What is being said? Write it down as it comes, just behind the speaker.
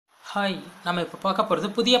Hi, நம்ம இப்போ பார்க்க போகிறது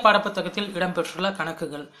புதிய பாடப்புத்தகத்தில் இடம்பெற்றுள்ள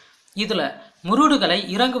கணக்குகள். இதில் முருடுகளை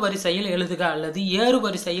இறங்கு வரிசையில் எழுதுக அல்லது ஏறு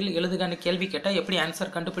வரிசையில் எழுதுகன்னு கேள்வி கேட்டால் எப்படி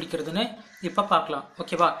ஆன்சர் கண்டுபிடிக்கிறதுன்னு இப்போ பார்க்கலாம்.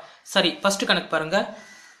 ஓகேவா? சரி, ஃபர்ஸ்ட் கணக்கு பாருங்க.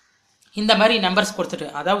 இந்த மாதிரி நம்பர்ஸ் கொடுத்துட்டு,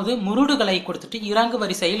 அதாவது முருடுகளை கொடுத்துட்டு இறங்கு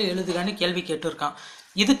வரிசையில் எழுதுகன்னு கேள்வி கேட்டிருக்கான்.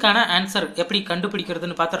 இதுக்கான ஆன்சர் எப்படி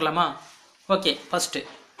கண்டுபிடிக்கிறதுன்னு பார்த்துடலாமா? ஓகே, ஃபர்ஸ்ட்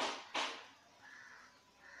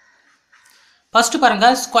பாருங்க,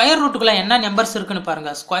 ஸ்கொயர் ரூட்டுக்குள்ள என்ன நம்பர்ஸ் இருக்குன்னு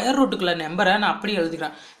பாருங்க. ஸ்கொயர் ரூட்டுக்குள்ள நம்பரை நான் அப்படியே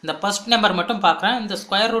எழுதிக்கிறேன். இந்த ஃபர்ஸ்ட் நம்பர் மட்டும் பார்க்குறேன். இந்த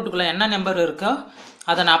ஸ்கொயர் ரூட்டுக்குள்ள என்ன நம்பர் இருக்கோ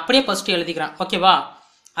அதை நான் அப்படியே ஃபர்ஸ்ட் எழுதிக்கிறேன். ஓகேவா?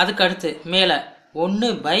 அதுக்கு அடுத்து மேலே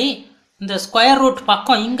 1/, இந்த ஸ்கொயர் ரூட்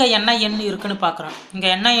பக்கம் இங்கே என்ன எண் இருக்குன்னு பார்க்குறேன். இங்கே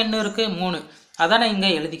என்ன எண் இருக்குது? 3. அதை நான்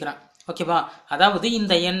இங்கே எழுதிக்கிறேன். ஓகேவா? அதாவது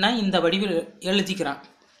இந்த எண்ணை இந்த வடிவில் எழுதிக்கிறேன்.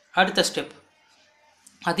 அடுத்த ஸ்டெப்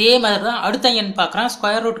அதே மாதிரி தான் அடுத்த எண் பார்க்குறேன்.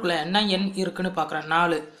 ஸ்கொயர் ரூட்டுக்குள்ள என்ன எண் இருக்குன்னு பார்க்குறேன்.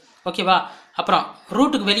 4. ஓகேவா? அப்புறம்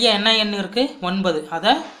ரூட்டுக்கு வெளியே என்ன எண் இருக்குது? 9.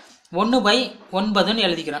 அதை 1/9ன்னு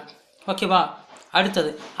எழுதிக்கிறேன். ஓகேவா? அடுத்தது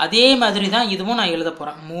அதே மாதிரி தான் இதுவும் நான் எழுத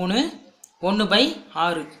போகிறேன். 3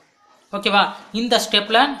 1/6. ஓகேவா? இந்த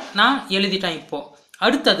ஸ்டெப்பில் நான் எழுதிட்டேன். இப்போது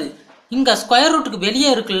அடுத்தது இங்கே ஸ்கொயர் ரூட்டுக்கு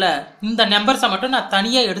வெளியே இருக்குல்ல, இந்த நம்பர்ஸை மட்டும் நான்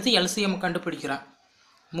தனியாக எடுத்து எல்சிஎம் கண்டுபிடிக்கிறேன்.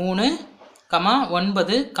 3,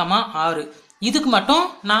 9, 6. இதுக்கு மட்டும்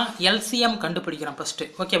நான் எல்சிஎம் கண்டுபிடிக்கிறேன்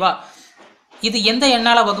ஃபஸ்ட்டு. ஓகேவா? இது எந்த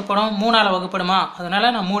எண்ணால் வகுப்படும்? 3ஆல் வகுப்படுமா?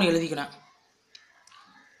 அதனால் நான் 3 எழுதிக்கிறேன்.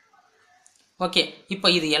 ஓகே, இப்போ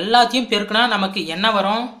இது எல்லாத்தையும் பெருக்குனா நமக்கு என்ன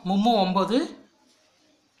வரும்? 3 9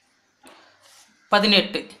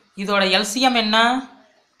 18. இதோட எல்சிஎம் என்ன?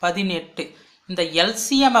 18. இந்த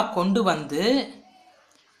எல்சிஎம்மை கொண்டு வந்து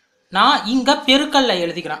நான் இங்கே பெருக்கல்ல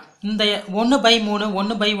எழுதிக்கிறேன். இந்த 1/3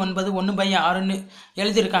 1/9 1/6ன்னு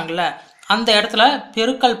எழுதியிருக்காங்கல்ல, அந்த இடத்துல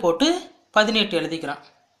பெருக்கல் போட்டு 18 எழுதிக்கிறேன்.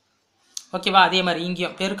 ஓகேவா? அதே மாதிரி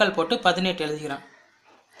இங்கேயும் பெருக்கல் போட்டு 18 எழுதிக்கிறேன்.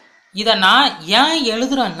 இதை நான் ஏன்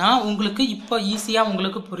எழுதுறேன்னா உங்களுக்கு இப்போ ஈஸியாக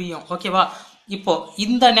உங்களுக்கு புரியும். ஓகேவா? இப்போ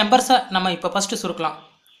இந்த நம்பர்ஸை நம்ம இப்போ ஃபஸ்ட்டு சுருக்கலாம்.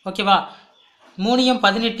 ஓகேவா? 3யும்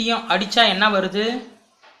 18யும் அடித்தா என்ன வருது?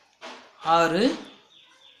 6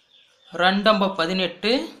 2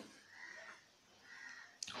 18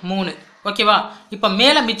 3. ஓகேவா? இப்போ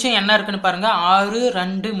மேலே மிச்சம் என்ன இருக்குன்னு பாருங்கள். 6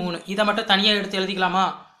 2 3. இதை மட்டும் தனியாக எடுத்து எழுதிக்கலாமா?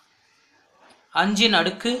 5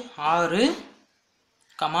 அடுக்கு 6,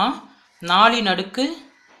 4 அடுக்கு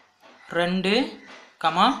 2,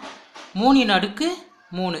 3 அடுக்கு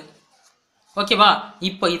 3. ஓகேவா?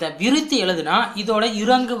 இப்போ இதை விரித்து எழுதுனா இதோட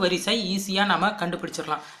இறங்கு வரிசை ஈஸியாக நம்ம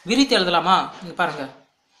கண்டுபிடிச்சிடலாம். விரித்து எழுதலாமா? இங்கே பாருங்கள்.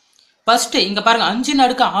 ஃபஸ்ட்டு இங்கே பாருங்கள், 5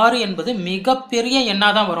 அடுக்கு 6 என்பது மிகப்பெரிய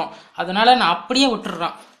எண்ணாக தான் வரும். அதனால் நான் அப்படியே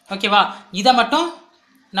விட்டுடுறேன். ஓகேவா? இதை மட்டும்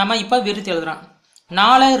நம்ம இப்போ விரித்து எழுதுறோம்.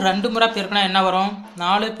 4 2 முறை பெருக்கினா என்ன வரும்?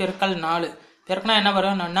 4 பெருக்கல் 4 பெருக்கினா என்ன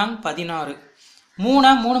வரும்? 16.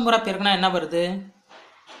 3 முறை பெருக்கினா என்ன வருது?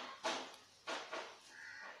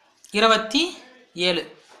 27.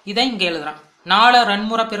 இதை இங்கே எழுதுறேன். 4 2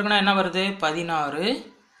 முறை பெருக்கினா என்ன வருது? 16.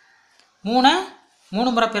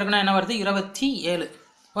 3 முறை பெருக்கினா என்ன வருது? 27.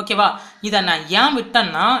 ஓகேவா? இதை நான் ஏன்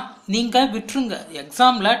விட்டேன்னா, நீங்கள் விட்டுருங்க,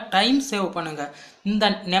 எக்ஸாமில் டைம் சேவ் பண்ணுங்கள். இந்த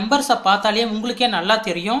நம்பர்ஸை பார்த்தாலே உங்களுக்கே நல்லா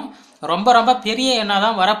தெரியும், ரொம்ப ரொம்ப பெரிய எண்ணாக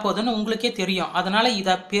தான் வரப்போகுதுன்னு உங்களுக்கே தெரியும். அதனால்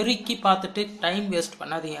இதை பெருக்கி பார்த்துட்டு டைம் வேஸ்ட்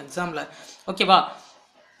பண்ணாதீங்க எக்ஸாமில். ஓகேவா?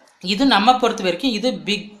 இது நம்ம பொறுத்த வரைக்கும் இது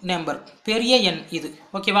பிக் நம்பர், பெரிய எண் இது.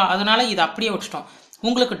 ஓகேவா? அதனால் இதை அப்படியே விட்டுட்டோம்.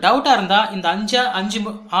 உங்களுக்கு டவுட்டாக இருந்தால் இந்த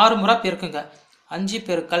 6 முறை பெருக்குங்க. 5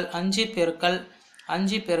 பெருக்கல் 5 பெருக்கல்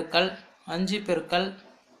 5 பெருக்கல் 5 பெருக்கல்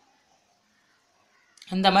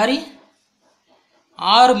இந்த மாதிரி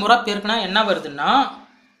 6 முறை பெருக்குனா என்ன வருதுன்னா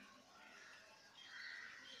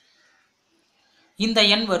இந்த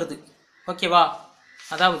எண் வருது. ஓகேவா?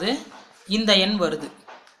 அதாவது இந்த எண் வருது.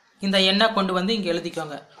 இந்த எண்ணை கொண்டு வந்து இங்கே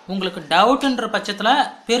எழுதிக்கோங்க. உங்களுக்கு டவுட்டுன்ற பட்சத்தில்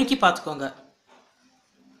பெருக்கி பார்த்துக்கோங்க.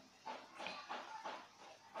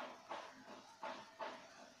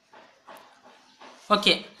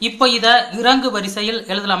 ஓகே, இப்போ இதை இறங்கு வரிசையில்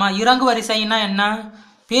எழுதலாமா? இறங்கு வரிசைன்னா என்ன?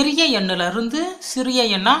 பெரிய எண்ணிலிருந்து சிறிய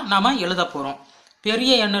எண்ணாக நாம் எழுத போகிறோம்.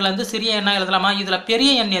 பெரிய எண்ணிலேருந்து சிறிய எண்ணாக எழுதலாமா? இதில்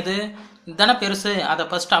பெரிய எண் எது? தானே பெருசு. அதை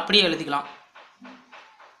ஃபஸ்ட்டு அப்படியே எழுதிக்கலாம்.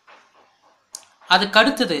 அதுக்கு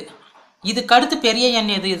அடுத்தது இதுக்கு அடுத்து பெரிய எண்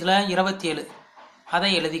எது? இதில் 27. அதை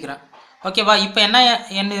எழுதிக்கிறேன். ஓகேவா? இப்போ என்ன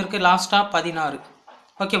எண் இருக்குது? லாஸ்ட்டாக 16.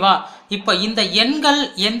 ஓகேவா? இப்போ இந்த எண்கள்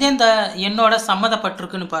எந்தெந்த எண்ணோட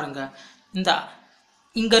சம்மந்தப்பட்டிருக்குன்னு பாருங்கள்.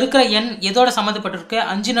 இங்கே இருக்கிற எண் எதோட சம்மந்தப்பட்டிருக்கு?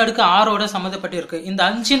 5 அடுக்கு 6ஓட சம்மந்தப்பட்டிருக்கு. இந்த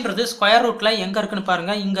 5ன்றது ஸ்கொயர் ரூட்டில் எங்கே இருக்குன்னு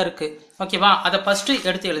பாருங்கள். இங்கே இருக்குது. ஓகேவா? அதை ஃபஸ்ட்டு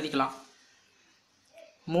எடுத்து எழுதிக்கலாம்.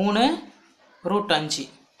 3 √5.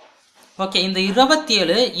 ஓகே, இந்த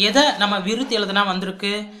 27 எதை நம்ம விருத்தி எழுதுனா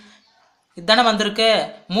வந்திருக்கு? இதுதானே வந்திருக்கு.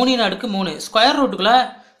 3 அடுக்கு 3. ஸ்கொயர் ரூட்டுக்குள்ள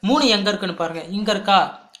 3 எங்கே இருக்குன்னு பாருங்கள். இங்கே இருக்கா?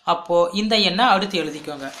 அப்போது இந்த எண்ணை அடுத்து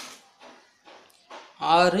எழுதிக்கோங்க.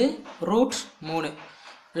 6 ரூட் 3.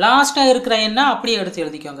 லாஸ்ட்டாக இருக்கிற எண்ணை அப்படியே எடுத்து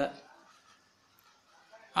எழுதிக்கோங்க.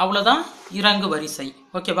 அவ்வளோதான் இறங்கு வரிசை.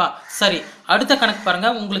 ஓகேவா? சரி, அடுத்த கணக்கு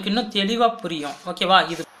பாருங்கள், உங்களுக்கு இன்னும் தெளிவாக புரியும். ஓகேவா?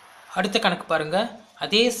 இது அடுத்த கணக்கு பாருங்கள்,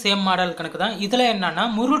 அதே சேம் மாடல் கணக்கு தான். இதில் என்னன்னா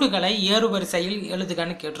முருடுகளை ஏறு வரிசையில்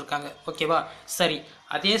எழுதுகன்னு கேட்டிருக்காங்க. ஓகேவா? சரி,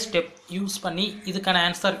 அதே ஸ்டெப் யூஸ் பண்ணி இதுக்கான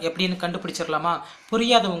ஆன்சர் எப்படின்னு கண்டுபிடிச்சிடலாமா?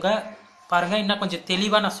 புரியாதவங்க பாருங்கள், இன்னும் கொஞ்சம்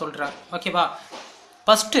தெளிவாக நான் சொல்கிறேன். ஓகேவா?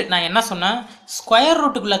 ஃபஸ்ட்டு நான் என்ன சொன்னேன், ஸ்கொயர்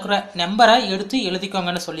ரூட்டுக்குள்ளே இருக்கிற நம்பரை எடுத்து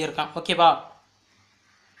எழுதிக்கோங்கன்னு சொல்லியிருக்கேன். ஓகேவா?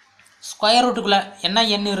 ஸ்கொயர் ரூட்டுக்குள்ளே என்ன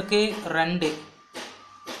எண் இருக்குது? 2.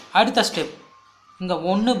 அடுத்த ஸ்டெப் இங்கே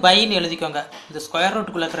 1 பைன்னு எழுதிக்கோங்க. இந்த ஸ்கொயர்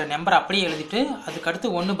ரூட்டுக்குள்ளே இருக்கிற நம்பர் அப்படியே எழுதிட்டு அதுக்கடுத்து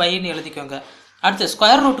 1 பைன்னு எழுதிக்கோங்க. அடுத்து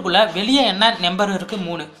ஸ்கொயர் ரூட்டுக்குள்ளே வெளியே என்ன நம்பர் இருக்குது?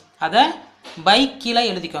 3. அதை பை கீழே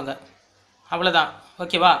எழுதிக்கோங்க. அவ்வளோதான்.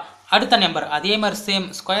 ஓகேவா? அடுத்த நம்பர் அதே மாதிரி சேம்,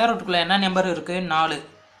 ஸ்கொயர் ரூட்டுக்குள்ளே என்ன நம்பர் இருக்குது? 4.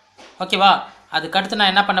 ஓகேவா? அதுக்கடுத்து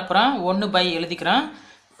நான் என்ன பண்ண போகிறேன்? 1 பை எழுதிக்கிறேன்.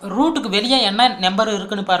 ரூட்டுக்கு வெளியே என்ன நம்பர்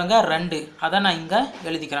இருக்குன்னு பாருங்கள்? 2. அதை நான் இங்கே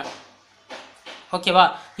எழுதிக்கிறேன். ஓகேவா?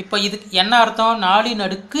 இப்போ இதுக்கு என்ன அர்த்தம்?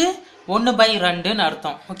 4/1/2ன்னு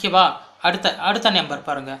அர்த்தம். ஓகேவா? அடுத்த நம்பர்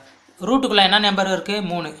பாருங்கள், ரூட்டுக்குள்ளே என்ன நம்பர் இருக்குது?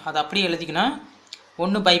 3. அதை அப்படியே எழுதிக்கணும்.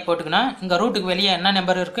 1 பை போட்டுக்கணும். இங்கே ரூட்டுக்கு வெளியே என்ன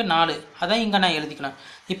நம்பர் இருக்குது? 4. அதை இங்கே நான் எழுதிக்கணும்.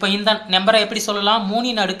 இப்போ இந்த நம்பரை எப்படி சொல்லலாம்?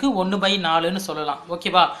 3/1/4ன்னு சொல்லலாம்.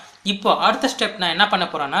 ஓகேவா? இப்போ அடுத்த ஸ்டெப் நான் என்ன பண்ண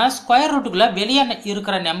போகிறேன்னா, ஸ்கொயர் ரூட்டுக்குள்ளே வெளியே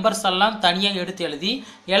இருக்கிற நம்பர்ஸ் எல்லாம் தனியாக எடுத்து எழுதி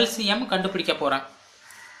எல்சிஎம் கண்டுபிடிக்க போகிறேன்.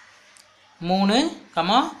 3,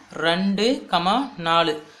 2,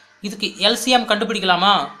 4. இதுக்கு எல்சிஎம்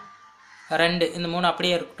கண்டுபிடிக்கலாமா? 2. இந்த 3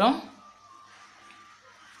 அப்படியே இருக்கட்டும்.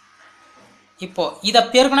 இப்போ இதை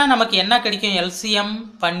பெருக்கினா நமக்கு என்ன கிடைக்கும்? எல்சிஎம்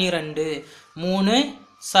 12. 2,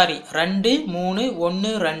 3,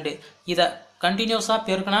 1, 2. இதை கண்டினியூஸாக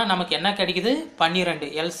பெருக்கினா நமக்கு என்ன கிடைக்குது? 12.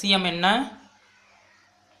 எல்சிஎம் என்ன?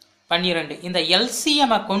 12. இந்த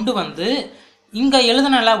எல்சிஎம்மை கொண்டு வந்து இங்கே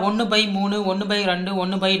எழுதுனால 1/3, 1/2,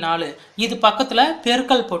 1/4. இது பக்கத்தில்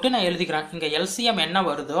பெருக்கல் போட்டு நான் எழுதிக்கிறேன். இங்கே எல்சிஎம் என்ன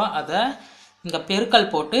வருதோ அதை இங்கே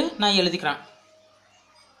பெருக்கல் போட்டு நான் எழுதிக்கிறேன்.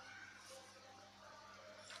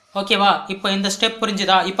 ஓகேவா? இப்போ இந்த ஸ்டெப்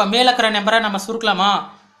புரிஞ்சுதா? இப்போ மேலே இருக்கிற நம்பரை நம்ம சுருக்கலாமா?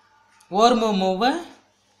 1 3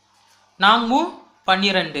 4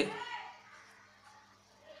 12,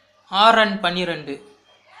 6 12,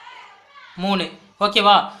 3.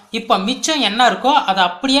 ஓகேவா? இப்போ மிச்சம் என்ன இருக்கோ அதை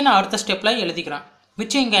அப்படியே நான் அடுத்த ஸ்டெப்பில் எழுதிக்கிறேன்.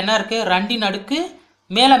 மிச்சம் இங்கே என்ன இருக்குது? 2ன் அடுக்கு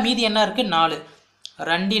மேலே மீதி என்ன இருக்குது? 4.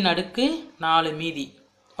 2ன் அடுக்கு 4 மீதி.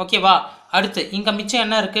 ஓகேவா? அடுத்து இங்கே மிச்சம்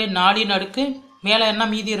என்ன இருக்குது? 4ன் அடுக்கு மேலே என்ன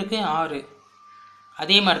மீதி இருக்குது? 6.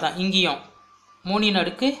 அதே மாதிரி தான் இங்கேயும் 3ன்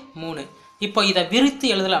அடுக்கு 3. இப்போ இதை விரித்து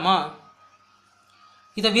எழுதலாமா?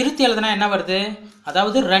 இதை விரித்து எழுதுனா என்ன வருது?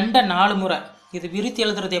 அதாவது 2 4 முறை. இது விரித்து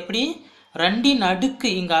எழுதுறது எப்படி? 2ன் அடுக்கு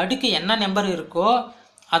இங்கே அடுக்கு என்ன நம்பர் இருக்கோ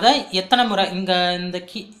அதை எத்தனை முறை இங்கே இந்த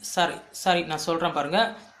சாரி நான் சொல்கிறேன் பாருங்கள்.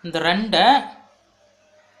 இந்த 2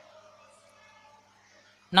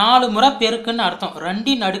 4 முறை பெருக்குன்னு அர்த்தம்.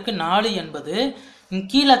 2ன் அடுக்கு 4 என்பது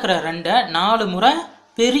கீழே இருக்கிற 2 4 முறை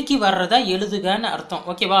பெருக்கி வர்றதை எழுதுகன்னு அர்த்தம்.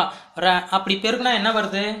 ஓகேவா? அப்படி பெருக்குனா என்ன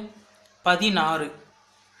வருது? 16.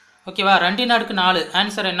 ஓகேவா? 2ன் அடுக்கு 4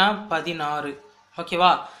 ஆன்சர் என்ன? 16.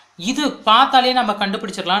 ஓகேவா? இது பார்த்தாலே நம்ம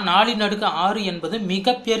கண்டுபிடிச்சிடலாம். 4ன் அடுக்கு 6 என்பது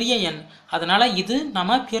மிகப்பெரிய எண். அதனால் இது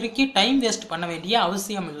நம்ம பெருக்கி டைம் வேஸ்ட் பண்ண வேண்டிய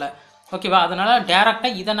அவசியம் இல்லை. ஓகேவா? அதனால்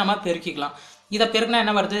டேரெக்டாக இதை நம்ம பெருக்கிக்கலாம். இதை பெருக்கினா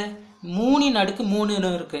என்ன வருது? 3ன் அடுக்கு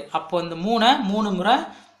 3ன்னு இருக்குது. அப்போ இந்த 3 முறை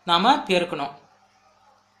நாம் பெருக்கணும்.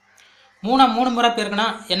 3 முறை பெருக்கினா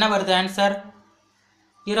என்ன வருது? ஆன்சர்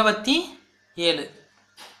 27.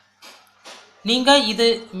 நீங்கள் இது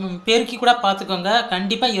பெருக்கி கூட பார்த்துக்கோங்க.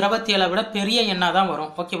 கண்டிப்பாக 27 விட பெரிய எண்ணாக தான்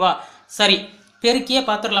வரும். ஓகேவா? சரி, பெருக்கியே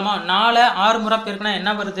பார்த்துடலாமா? 4 6 முறை பெருக்கினா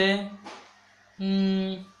என்ன வருது?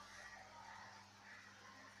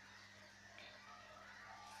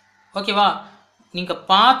 ஓகேவா? நீங்கள்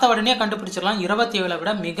பார்த்த உடனே கண்டுபிடிச்சிடலாம். 27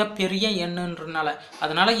 விட மிகப்பெரிய எண்ணுன்றதுனால.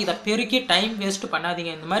 அதனால் இதை பெருக்கி டைம் வேஸ்ட்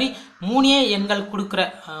பண்ணாதீங்க. இந்த மாதிரி 3 எண்கள் கொடுக்குற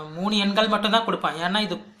 3 எண்கள் மட்டும்தான் கொடுப்பேன். ஏன்னா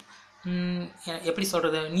இது எப்படி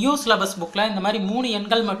சொல்கிறது, நியூ சிலபஸ் புக்கில் இந்த மாதிரி 3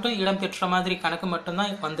 எண்கள் மட்டும் இடம்பெற்ற மாதிரி கணக்கு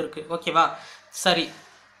மட்டும்தான் வந்திருக்கு. ஓகேவா? சரி,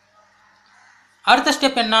 அடுத்த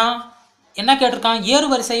ஸ்டெப் என்ன கேட்டிருக்கான்? ஏறு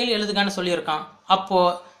வரிசையில் எழுதுகான்னு சொல்லியிருக்கான்.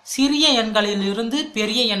 அப்போது சிறிய எண்களிலிருந்து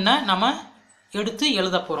பெரிய எண்ணை நம்ம எடுத்து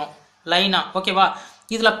எழுத போகிறோம் லைனாக. ஓகேவா?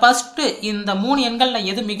 இதில் ஃபஸ்ட்டு இந்த 3 எண்களில்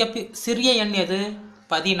எது சிறிய எண் எது?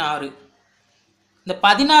 16. இந்த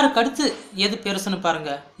 16க்கு அடுத்து எது பெருசுன்னு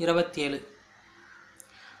பாருங்கள்? 27.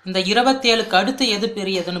 இந்த 27க்கு அடுத்து எது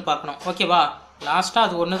பெரியதுன்னு பார்க்கணும். ஓகேவா? லாஸ்ட்டாக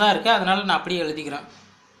அது ஒன்று தான் இருக்குது, அதனால் நான் அப்படியே எழுதிக்கிறேன்.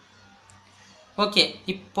 ஓகே,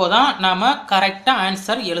 இப்போ தான் நாம் கரெக்டாக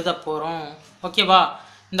ஆன்சர் எழுத போகிறோம். ஓகேவா?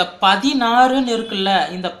 இந்த 16ன்னு இருக்குல்ல,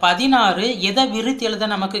 இந்த 16 எதை விரித்து எழுத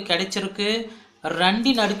நமக்கு கிடைச்சிருக்கு?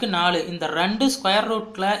 2 அடுக்கு 4 இந்த 2 ஸ்கொயர்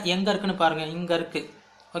ரூட்டில் எங்கே இருக்குன்னு பாருங்கள், இங்கே இருக்குது.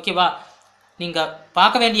 ஓகேவா, நீங்கள்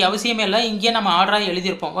பார்க்க வேண்டிய அவசியமே இல்லை, இங்கேயே நம்ம ஆர்டராக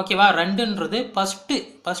எழுதியிருப்போம். ஓகேவா, 2ன்றது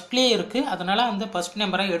ஃபஸ்ட்லேயே இருக்குது, அதனால் அந்த ஃபஸ்ட்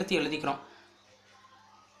நம்பரை எடுத்து எழுதிக்கிறோம்.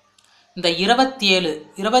 இந்த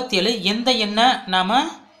 27 எந்த எண்ணை நாம்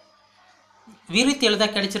விரித்து எழுத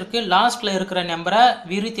கிடைச்சிருக்கு, லாஸ்ட்டில் இருக்கிற நம்பரை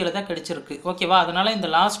விரித்து எழுத கிடைச்சிருக்கு. ஓகேவா, அதனால் இந்த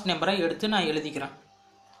லாஸ்ட் நம்பரை எடுத்து நான் எழுதிக்கிறேன்.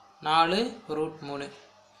 4√3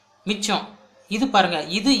 மிச்சம். இது பாருங்கள்,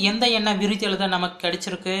 இது எந்த எண்ணை விரித்து எழுத நமக்கு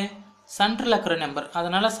கிடைச்சிருக்கு, சென்டரில் இருக்கிற நம்பர்,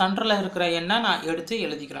 அதனால் சென்டரில் இருக்கிற எண்ணை நான் எடுத்து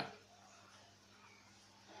எழுதிக்கிறேன்.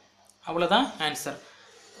 அவ்வளோதான் ஆன்சர்.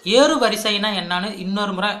 ஏறு வரிசைனா என்னன்னு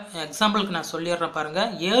இன்னொரு முறை எக்ஸாம்பிளுக்கு நான் சொல்லிடுறேன்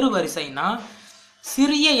பாருங்கள். ஏறு வரிசைனா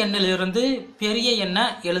சிறிய எண்ணிலிருந்து பெரிய எண்ணை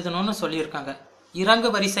எழுதணும்னு சொல்லியிருக்காங்க. இறங்கு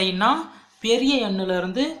வரிசைனா பெரிய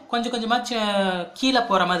எண்ணிலிருந்து கொஞ்சம் கொஞ்சமாக கீழே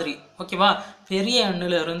போகிற மாதிரி. ஓகேவா, பெரிய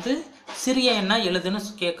எண்ணிலிருந்து சிறிய எண்ணை எழுதுன்னு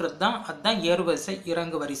கேட்குறது தான், அதுதான் ஏறு வரிசை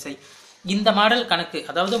இறங்கு வரிசை. இந்த மாடல் கணக்கு,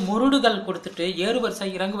 அதாவது முருடுகள் கொடுத்துட்டு ஏறு வரிசை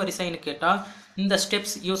இறங்கு வரிசைன்னு கேட்டால் இந்த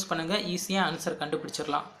ஸ்டெப்ஸ் யூஸ் பண்ணுங்கள், ஈஸியாக ஆன்சர்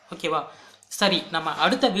கண்டுபிடிச்சிடலாம். ஓகேவா, சரி, நம்ம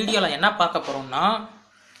அடுத்த வீடியோவில் என்ன பார்க்க போகிறோம்னா,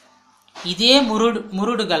 இதே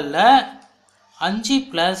முருடுகளில் 5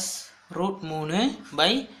 + √3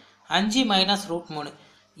 / 5 - √3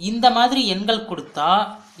 இந்த மாதிரி எண்கள் கொடுத்தா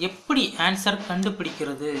எப்படி ஆன்சர்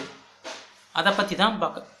கண்டுபிடிக்கிறது, அதை பற்றி தான்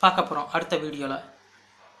பார்க்க போகிறோம் அடுத்த வீடியோவில்.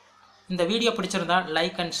 இந்த வீடியோ பிடிச்சிருந்தா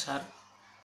லைக் அண்ட் ஷேர்.